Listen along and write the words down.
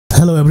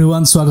Hello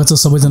everyone, स्वागत छ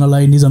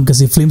सबैजनालाई निजम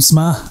केसी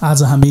फिल्म्समा।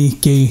 आज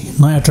हामी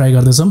केही नयाँ ट्राई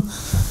गर्दैछौँ।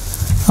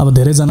 अब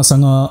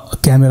धेरैजनासँग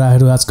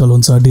क्यामेराहरू आजकल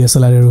हुन्छ,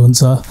 डिएसएलआरहरू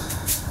हुन्छ,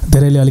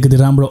 धेरैले अलिकति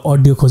राम्रो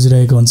अडियो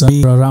खोजिरहेको हुन्छ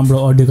र राम्रो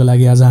अडियोको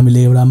लागि आज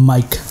हामीले एउटा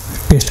माइक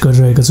टेस्ट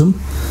गरिरहेका छौँ।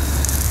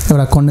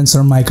 एउटा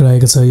कन्डेन्सर माइक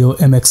रहेको छ, यो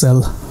MXL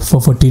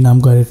 440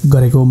 नाम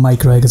गरेको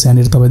माइक रहेको छ।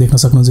 यहाँनिर तपाईँ देख्न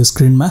सक्नुहुन्छ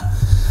स्क्रिनमा।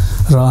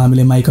 र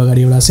हामीले माइक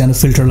अगाडि एउटा सानो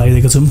फिल्टर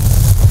लगाइदिएको छौँ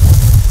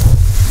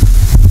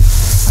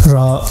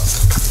र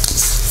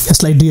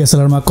यसलाई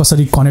डिएसएलआरमा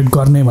कसरी कनेक्ट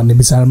गर्ने भन्ने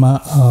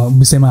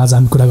विषयमा आज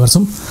हामी कुरा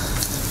गर्छौँ।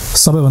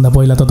 सबैभन्दा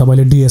पहिला त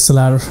तपाईँले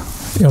डिएसएलआर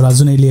एउटा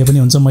जुनै लिए पनि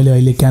हुन्छ, मैले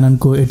अहिले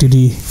क्याननको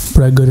 80D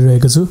प्रयोग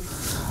गरिरहेको छु।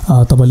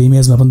 तपाईँले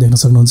इमेजमा पनि देख्न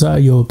सक्नुहुन्छ।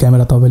 यो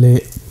क्यामेरा तपाईँले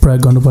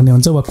प्रयोग गर्नुपर्ने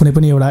हुन्छ वा कुनै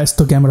पनि एउटा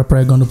यस्तो क्यामेरा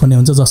प्रयोग गर्नुपर्ने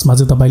हुन्छ जसमा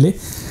चाहिँ तपाईँले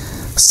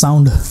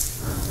साउन्ड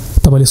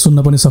तपाईँले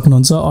सुन्न पनि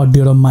सक्नुहुन्छ।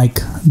 अडियो र माइक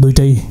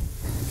दुइटै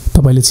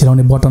तपाईँले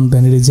छिराउने बटन,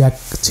 त्यहाँनिर ज्याक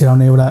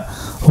छिराउने एउटा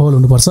होल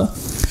हुनुपर्छ।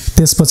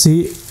 त्यसपछि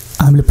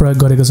हामीले प्रयोग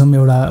गरेको छौँ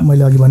एउटा,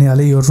 मैले अघि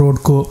भनिहालेँ, यो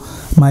रोडको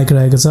माइक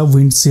रहेको छ।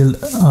 विन्डसिल्ड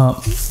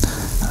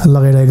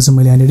लगाइरहेको छु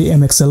मैले यहाँनिर।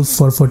 MXL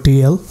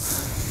 440L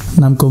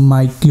नामको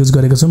माइक युज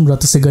गरेको छौँ र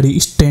त्यसै गरी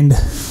स्ट्यान्ड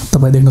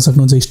तपाईँ देख्न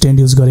सक्नुहुन्छ, स्ट्यान्ड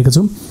युज गरेको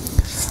छौँ।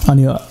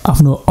 अनि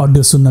आफ्नो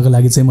अडियो सुन्नको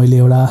लागि चाहिँ मैले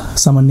एउटा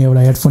सामान्य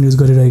एउटा हेडफोन युज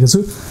गरिरहेको छु,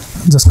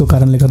 जसको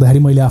कारणले गर्दाखेरि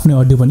मैले आफ्नै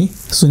अडियो पनि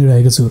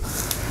सुनिरहेको छु।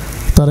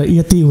 तर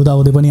यति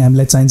हुँदाहुँदै पनि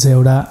हामीलाई चाहिन्छ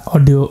एउटा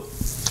अडियो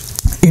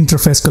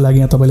इन्टरफेसको लागि।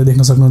 यहाँ तपाईँले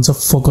देख्न सक्नुहुन्छ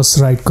फोकस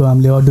राइटको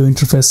हामीले अडियो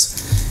इन्टरफेस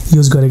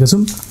युज गरेको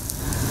छौँ।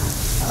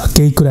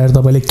 केही कुराहरू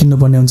तपाईँले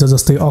किन्नुपर्ने हुन्छ,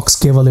 जस्तै अक्स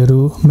केबलहरू,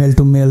 मेल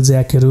टु मेल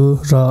ज्याकहरू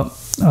र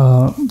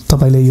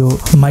तपाईँले यो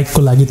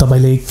माइकको लागि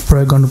तपाईँले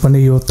प्रयोग गर्नुपर्ने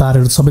यो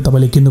तारहरू सबै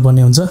तपाईँले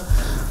किन्नुपर्ने हुन्छ।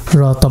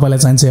 र तपाईँलाई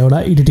चाहिन्छ एउटा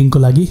एडिटिङको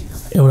लागि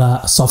एउटा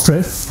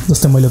सफ्टवेयर,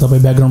 जस्तै मैले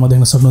तपाईँ ब्याकग्राउन्डमा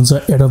देख्न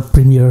सक्नुहुन्छ एडोब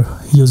प्रिमियर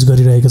युज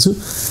गरिरहेको छु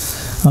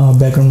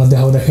ब्याकग्राउन्डमा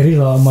देखाउँदाखेरि।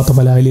 र म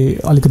तपाईँलाई अहिले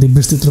अलिकति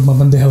विस्तृत रूपमा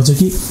पनि देखाउँछु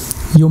कि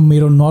यो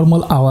मेरो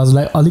नर्मल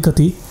आवाजलाई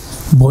अलिकति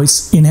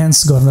भोइस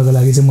इन्हान्स गर्नको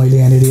लागि चाहिँ मैले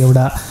यहाँनिर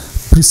एउटा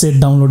प्रिसेट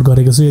डाउनलोड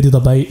गरेको छु। यदि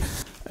तपाईँ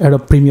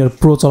एडोब प्रिमियर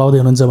प्रो चलाउँदै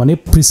हुनुहुन्छ भने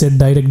प्रिसेट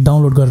डाइरेक्ट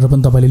डाउनलोड गरेर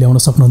पनि तपाईँले ल्याउन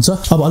सक्नुहुन्छ।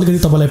 अब अलिकति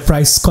तपाईँलाई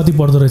प्राइस कति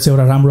पर्दो रहेछ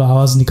एउटा राम्रो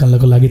आवाज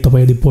निकाल्नको लागि,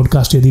 तपाईँ यदि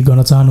पोडकास्ट यदि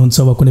गर्न चाहनुहुन्छ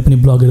वा कुनै पनि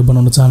ब्लगहरू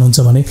बनाउन चाहनुहुन्छ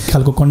भने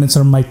खालको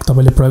कन्डेन्सर माइक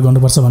तपाईँले प्रयोग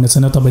गर्नुपर्छ भन्ने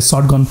छैन। तपाईँ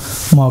सर्टगन,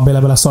 म बेला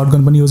बेला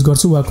सर्टगन पनि युज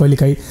गर्छु वा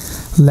कहिलेकाहीँ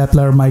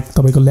ल्याप्लर माइक,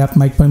 तपाईँको ल्याप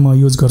माइक पनि म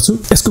युज गर्छु।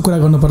 यसको कुरा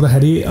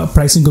गर्नुपर्दाखेरि,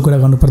 प्राइसिङको कुरा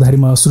गर्नुपर्दाखेरि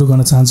म सुरु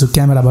गर्न चाहन्छु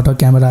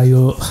क्यामेराबाट। क्यामेरा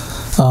यो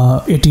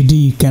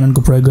 80D क्याननको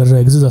प्रयोग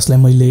गरिरहेको छु, जसलाई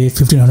मैले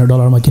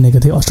 $1500 किनेको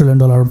थिएँ। अस्ट्रेलियन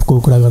डलरको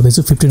कुरा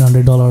गर्दैछु।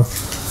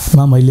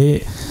 $1500 मैले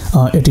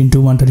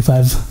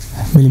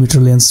 18-135mm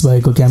लेन्स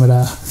भएको क्यामेरा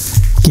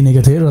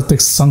किनेको थिएँ। र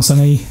त्यस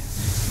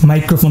सँगसँगै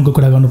माइक्रोफोनको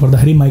कुरा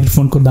गर्नुपर्दाखेरि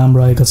माइक्रोफोनको दाम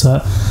रहेको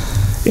छ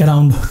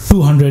एराउन्ड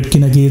 200,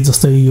 किनकि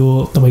जस्तै यो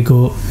तपाईँको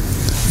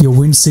यो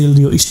विन्डसिल्ड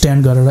यो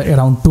स्ट्यान्ड गरेर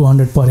एराउन्ड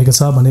 200 परेको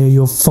छ भने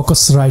यो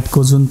फोकस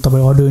राइटको जुन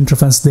तपाईँ अडियो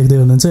इन्टरफेस देख्दै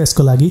हुनुहुन्छ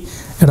यसको लागि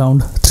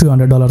एराउन्ड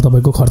 $300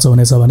 तपाईँको खर्च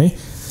हुनेछ भने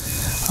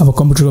अब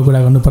कम्प्युटरको कुरा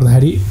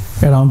गर्नुपर्दाखेरि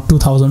एराउन्ड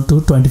 $2000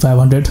 to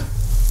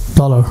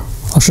 $2500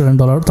 अस्ट्रेलियन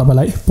डलर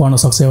तपाईँलाई पर्न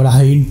सक्छ एउटा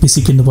हाई एन्ड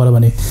PC किन्नु पर्यो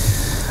भने।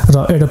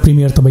 र एडोब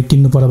प्रिमियर तपाईँ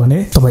किन्नु पर्यो भने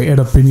तपाईँ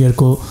एडोब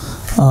प्रिमियरको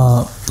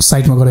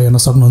साइटमा गएर हेर्न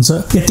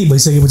सक्नुहुन्छ। यति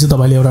भइसकेपछि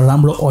तपाईँले एउटा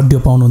राम्रो अडियो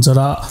पाउनुहुन्छ।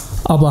 र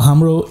अब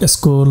हाम्रो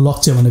यसको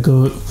लक्ष्य भनेको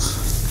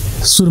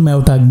सुरुमा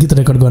एउटा गीत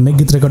रेकर्ड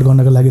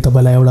गर्नको लागि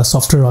तपाईँलाई एउटा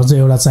सफ्टवेयर अझै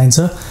एउटा चाहिन्छ।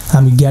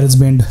 हामी ग्यारेज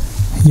ब्यान्ड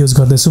युज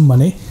गर्दैछौँ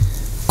भने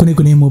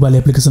कुनै मोबाइल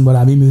एप्लिकेसनबाट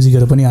हामी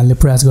म्युजिकहरू पनि हाल्ने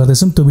प्रयास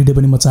गर्दैछौँ। त्यो भिडियो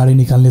पनि म चाँडै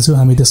निकाल्नेछु।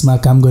 हामी त्यसमा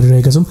काम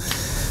गरिरहेका छौँ।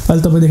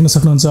 अहिले तपाईँ देख्न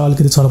सक्नुहुन्छ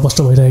अलिकति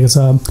छलपष्ट भइरहेको छ।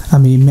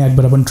 हामी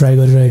म्याकबाट पनि ट्राई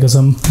गरिरहेका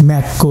छौँ।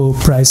 म्याकको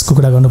प्राइसको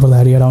कुरा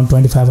गर्नुपर्दाखेरि एराउन्ड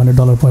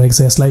 $2500 परेको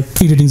छ। यसलाई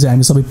एडिटिङ चाहिँ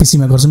हामी सबै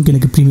PCमा गर्छौँ,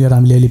 किनकि प्रिमियर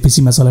हामीले अहिले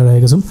PCमा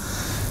चलाइरहेका छौँ।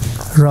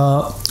 र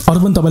अरू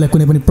पनि तपाईँलाई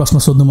कुनै पनि प्रश्न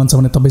सोध्नु मन छ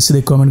भने तपाईँ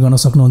सिधै कमेन्ट गर्न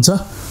सक्नुहुन्छ।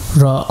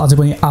 र अझै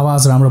पनि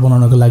आवाज राम्रो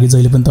बनाउनको लागि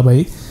जहिले पनि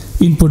तपाईँ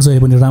इनपुट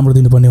जहिले पनि राम्रो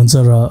दिनुपर्ने हुन्छ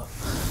र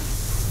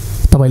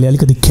तपाईँले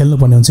अलिकति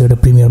खेल्नुपर्ने हुन्छ एउटा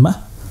प्रिमियरमा।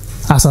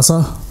 आशा छ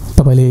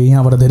तपाईँले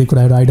यहाँबाट धेरै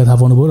कुराहरू आइडिया थाहा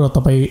पाउनुभयो र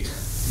तपाईँ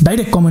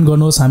डाइरेक्ट कमेन्ट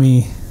गर्नुहोस्, हामी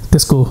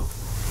त्यसको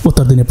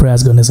उत्तर दिने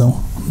प्रयास गर्नेछौँ।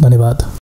 धन्यवाद।